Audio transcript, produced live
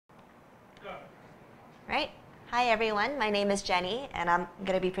Right. Hi everyone, my name is Jenny and I'm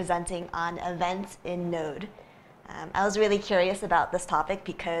going to be presenting on events in Node. I was really curious about this topic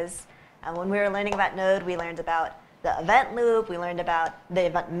because when we were learning about Node, we learned about the event loop, we learned about the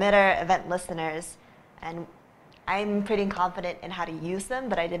event emitter, event listeners, and I'm pretty confident in how to use them,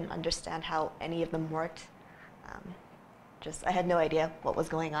 but I didn't understand how any of them worked. I had no idea what was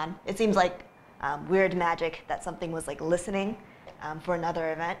going on. It seems like weird magic that something was like listening for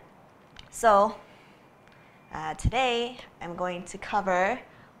another event. So today, I'm going to cover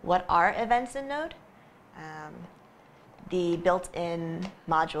what are events in Node, the built-in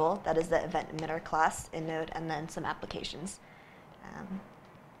module, that is the Event Emitter class in Node, and then some applications.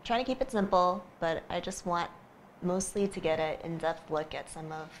 Trying to keep it simple, but I just want mostly to get an in-depth look at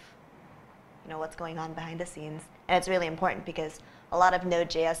some of what's going on behind the scenes. And it's really important because a lot of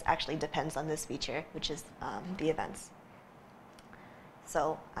Node.js actually depends on this feature, which is the events.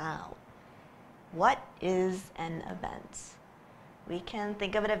 So what is an event? We can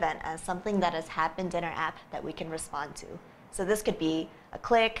think of an event as something that has happened in our app that we can respond to. So this could be a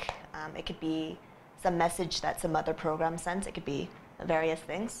click, it could be some message that some other program sent, it could be various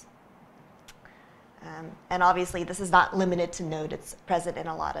things. And obviously this is not limited to Node, it's present in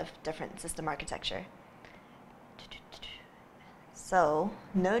a lot of different system architecture. So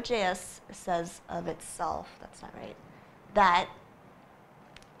Node.js says of itself, that's not right, that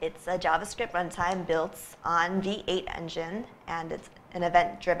it's a JavaScript runtime built on the V8 engine, and it's an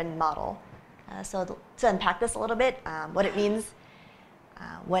event-driven model. So to unpack this a little bit, what it means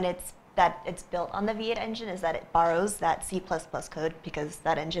when it's built on the V8 engine is that it borrows that C++ code because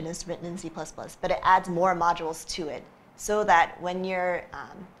that engine is written in C++, but it adds more modules to it so that when you're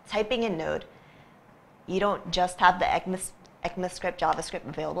typing in Node, you don't just have the ECMAScript JavaScript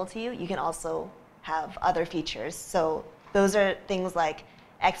available to you. You can also have other features. So those are things like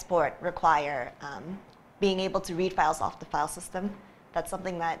export, require, being able to read files off the file system. That's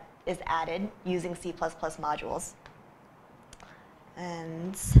something that is added using C++ modules.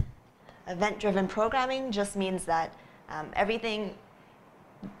 And event-driven programming just means that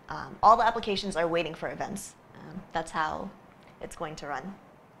all the applications are waiting for events. That's how it's going to run.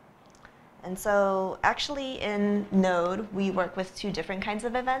 And so actually in Node, we work with two different kinds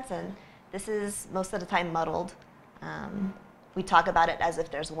of events, and this is most of the time muddled. We talk about it as if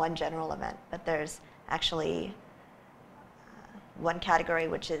there's one general event, but there's actually one category,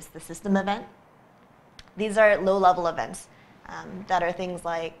 which is the system event. These are low-level events that are things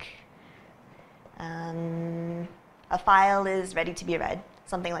like a file is ready to be read,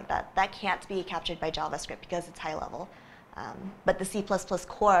 something like that. That can't be captured by JavaScript because it's high-level. But the C++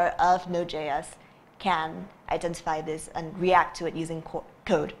 core of Node.js can identify this and react to it using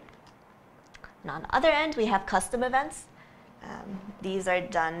code. And on the other end, we have custom events. These are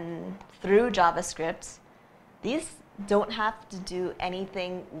done through JavaScript. These don't have to do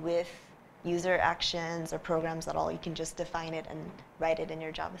anything with user actions or programs at all. You can just define it and write it in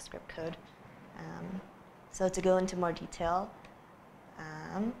your JavaScript code. So to go into more detail,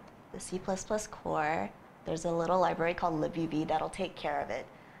 the C++ core, there's a little library called libuv that'll take care of it.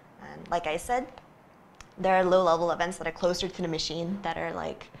 And like I said, there are low-level events that are closer to the machine that are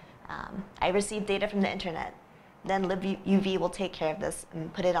like, I received data from the internet. Then libuv will take care of this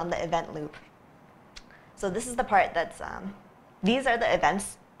and put it on the event loop. So this is the part that's, these are the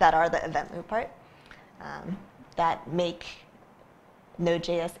events that are the event loop part that make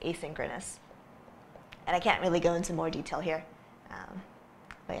Node.js asynchronous. And I can't really go into more detail here.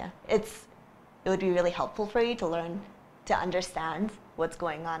 But yeah, it would be really helpful for you to learn to understand what's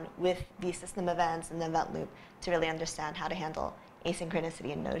going on with these system events and the event loop to really understand how to handle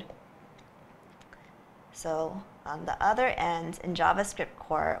asynchronicity in Node. So on the other end, in JavaScript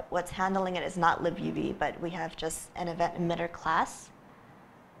core, what's handling it is not libuv, but we have just an event emitter class.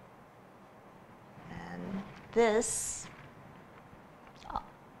 And this,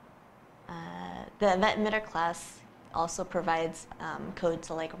 the event emitter class also provides code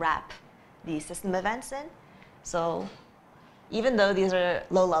to like wrap the system events in. So even though these are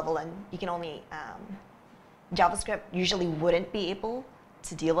low level and you can only, JavaScript usually wouldn't be able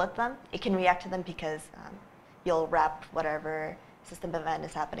to deal with them, it can react to them because you'll wrap whatever system event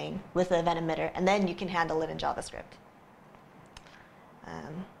is happening with the event emitter, and then you can handle it in JavaScript.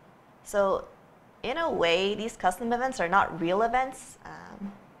 So in a way, these custom events are not real events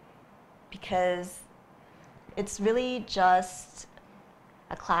because it's really just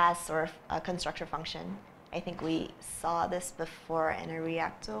a class or a constructor function. I think we saw this before in a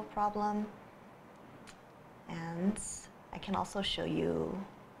Reacto problem. And I can also show you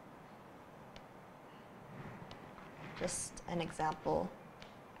just an example.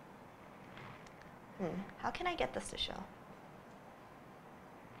 How can I get this to show?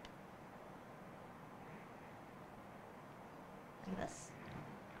 Like this.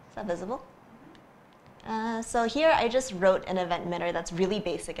 Is that visible? So here I just wrote an event emitter that's really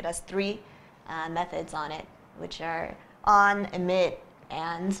basic. It has 3 methods on it, which are on, emit,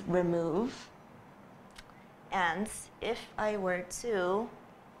 and remove. And if I were to,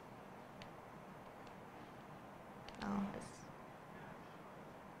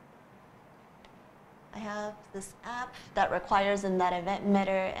 I have this app that requires in that event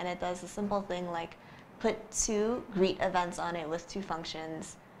emitter, and it does a simple thing like put 2 greet events on it with 2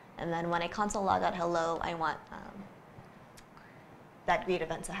 functions. And then when I console log out hello, I want that greet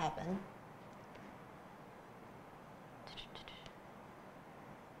event to happen.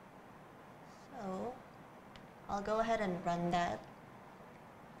 So I'll go ahead and run that.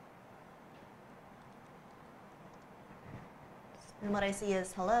 And what I see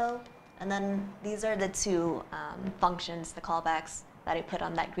is hello. And then these are the 2 functions, the callbacks, that I put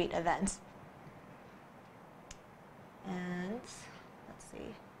on that greet event. And let's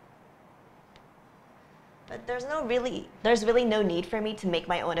see. But there's really no need for me to make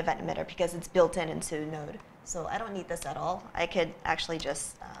my own event emitter because it's built into Node. So I don't need this at all. I could actually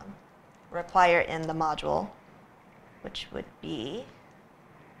just require in the module, which would be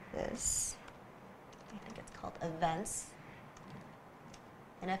this. I think it's called events.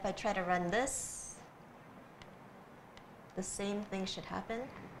 And if I try to run this, the same thing should happen.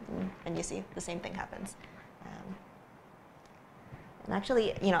 And you see, the same thing happens. And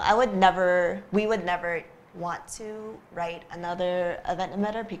actually, we would never want to write another event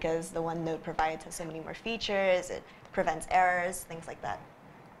emitter because the one Node provides has so many more features. It prevents errors, things like that.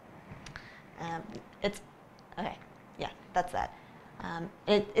 Okay, yeah, that's that.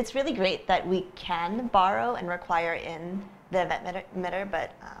 It's really great that we can borrow and require in the event emitter,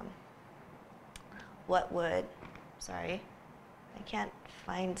 but sorry, I can't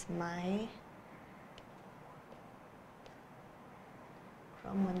find my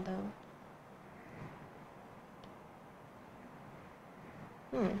Chrome window.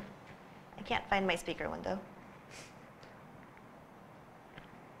 I can't find my speaker window.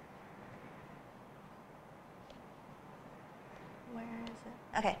 Where is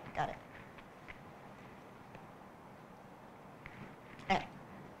it? Okay, got it. Okay,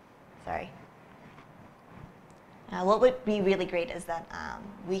 sorry. What would be really great is that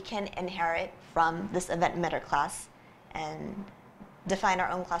we can inherit from this event emitter class and define our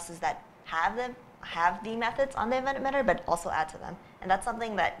own classes that have the methods on the event emitter, but also add to them. And that's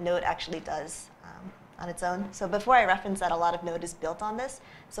something that Node actually does on its own. So before I reference that, a lot of Node is built on this.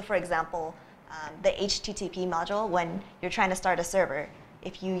 So for example, the HTTP module, when you're trying to start a server,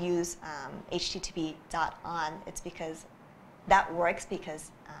 if you use http.on, it's because that works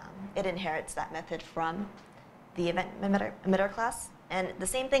because it inherits that method from the event emitter class. And the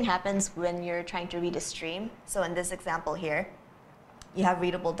same thing happens when you're trying to read a stream. So in this example here, you have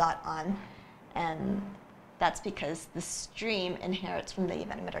readable.on, and that's because the stream inherits from the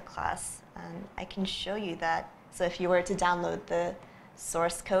event emitter class. And I can show you that. So if you were to download the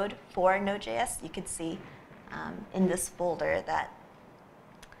source code for Node.js, you could see in this folder that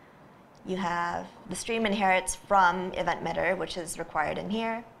you have the stream inherits from event emitter, which is required in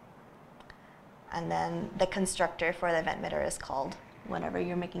here. And then the constructor for the event emitter is called whenever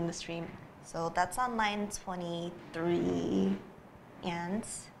you're making the stream. So that's on line 23 and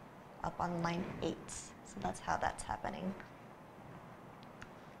up on line 8. So that's how that's happening.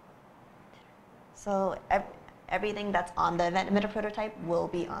 So everything that's on the event emitter prototype will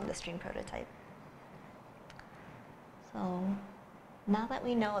be on the stream prototype. So now that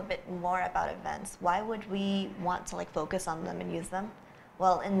we know a bit more about events, why would we want to focus on them and use them?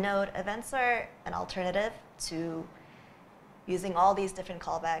 Well, in Node, events are an alternative to using all these different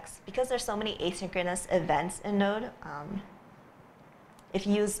callbacks. Because there's so many asynchronous events in Node, if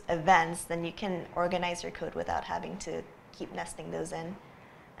you use events, then you can organize your code without having to keep nesting those in.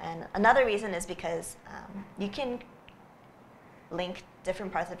 And another reason is because you can link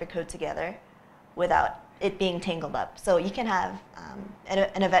different parts of your code together without it being tangled up. So you can have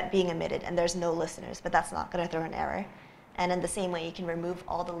an event being emitted and there's no listeners, but that's not going to throw an error. And in the same way, you can remove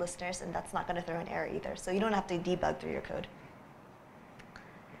all the listeners and that's not going to throw an error either. So you don't have to debug through your code.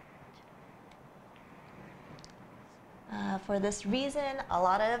 For this reason, a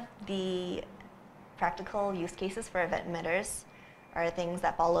lot of the practical use cases for event emitters are things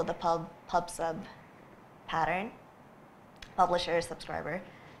that follow the pub-sub pattern, publisher, subscriber.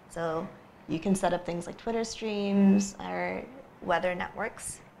 So you can set up things like Twitter streams or weather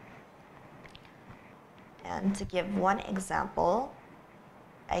networks. And to give one example,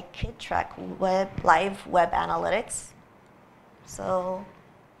 I could track live web analytics. So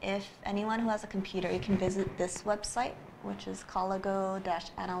if anyone who has a computer, you can visit this website, which is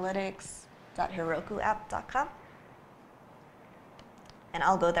colago-analytics.herokuapp.com. And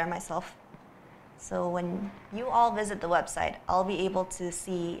I'll go there myself. So when you all visit the website, I'll be able to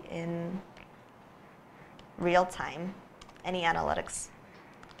see in real time any analytics,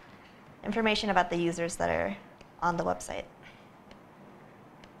 information about the users that are on the website.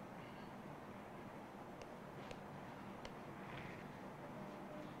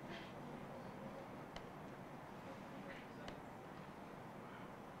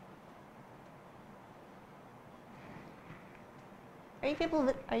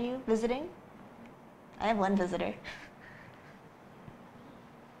 Are you visiting? I have one visitor.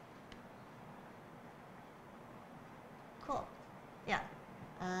 Cool. Yeah.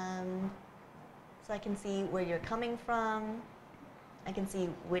 So I can see where you're coming from. I can see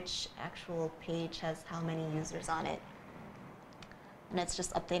which actual page has how many users on it. And it's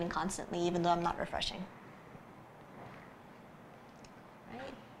just updating constantly, even though I'm not refreshing.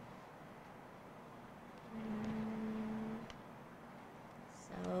 Right.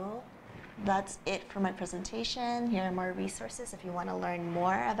 So that's it for my presentation. Here are more resources if you want to learn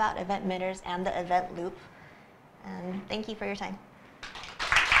more about event emitters and the event loop. And thank you for your time.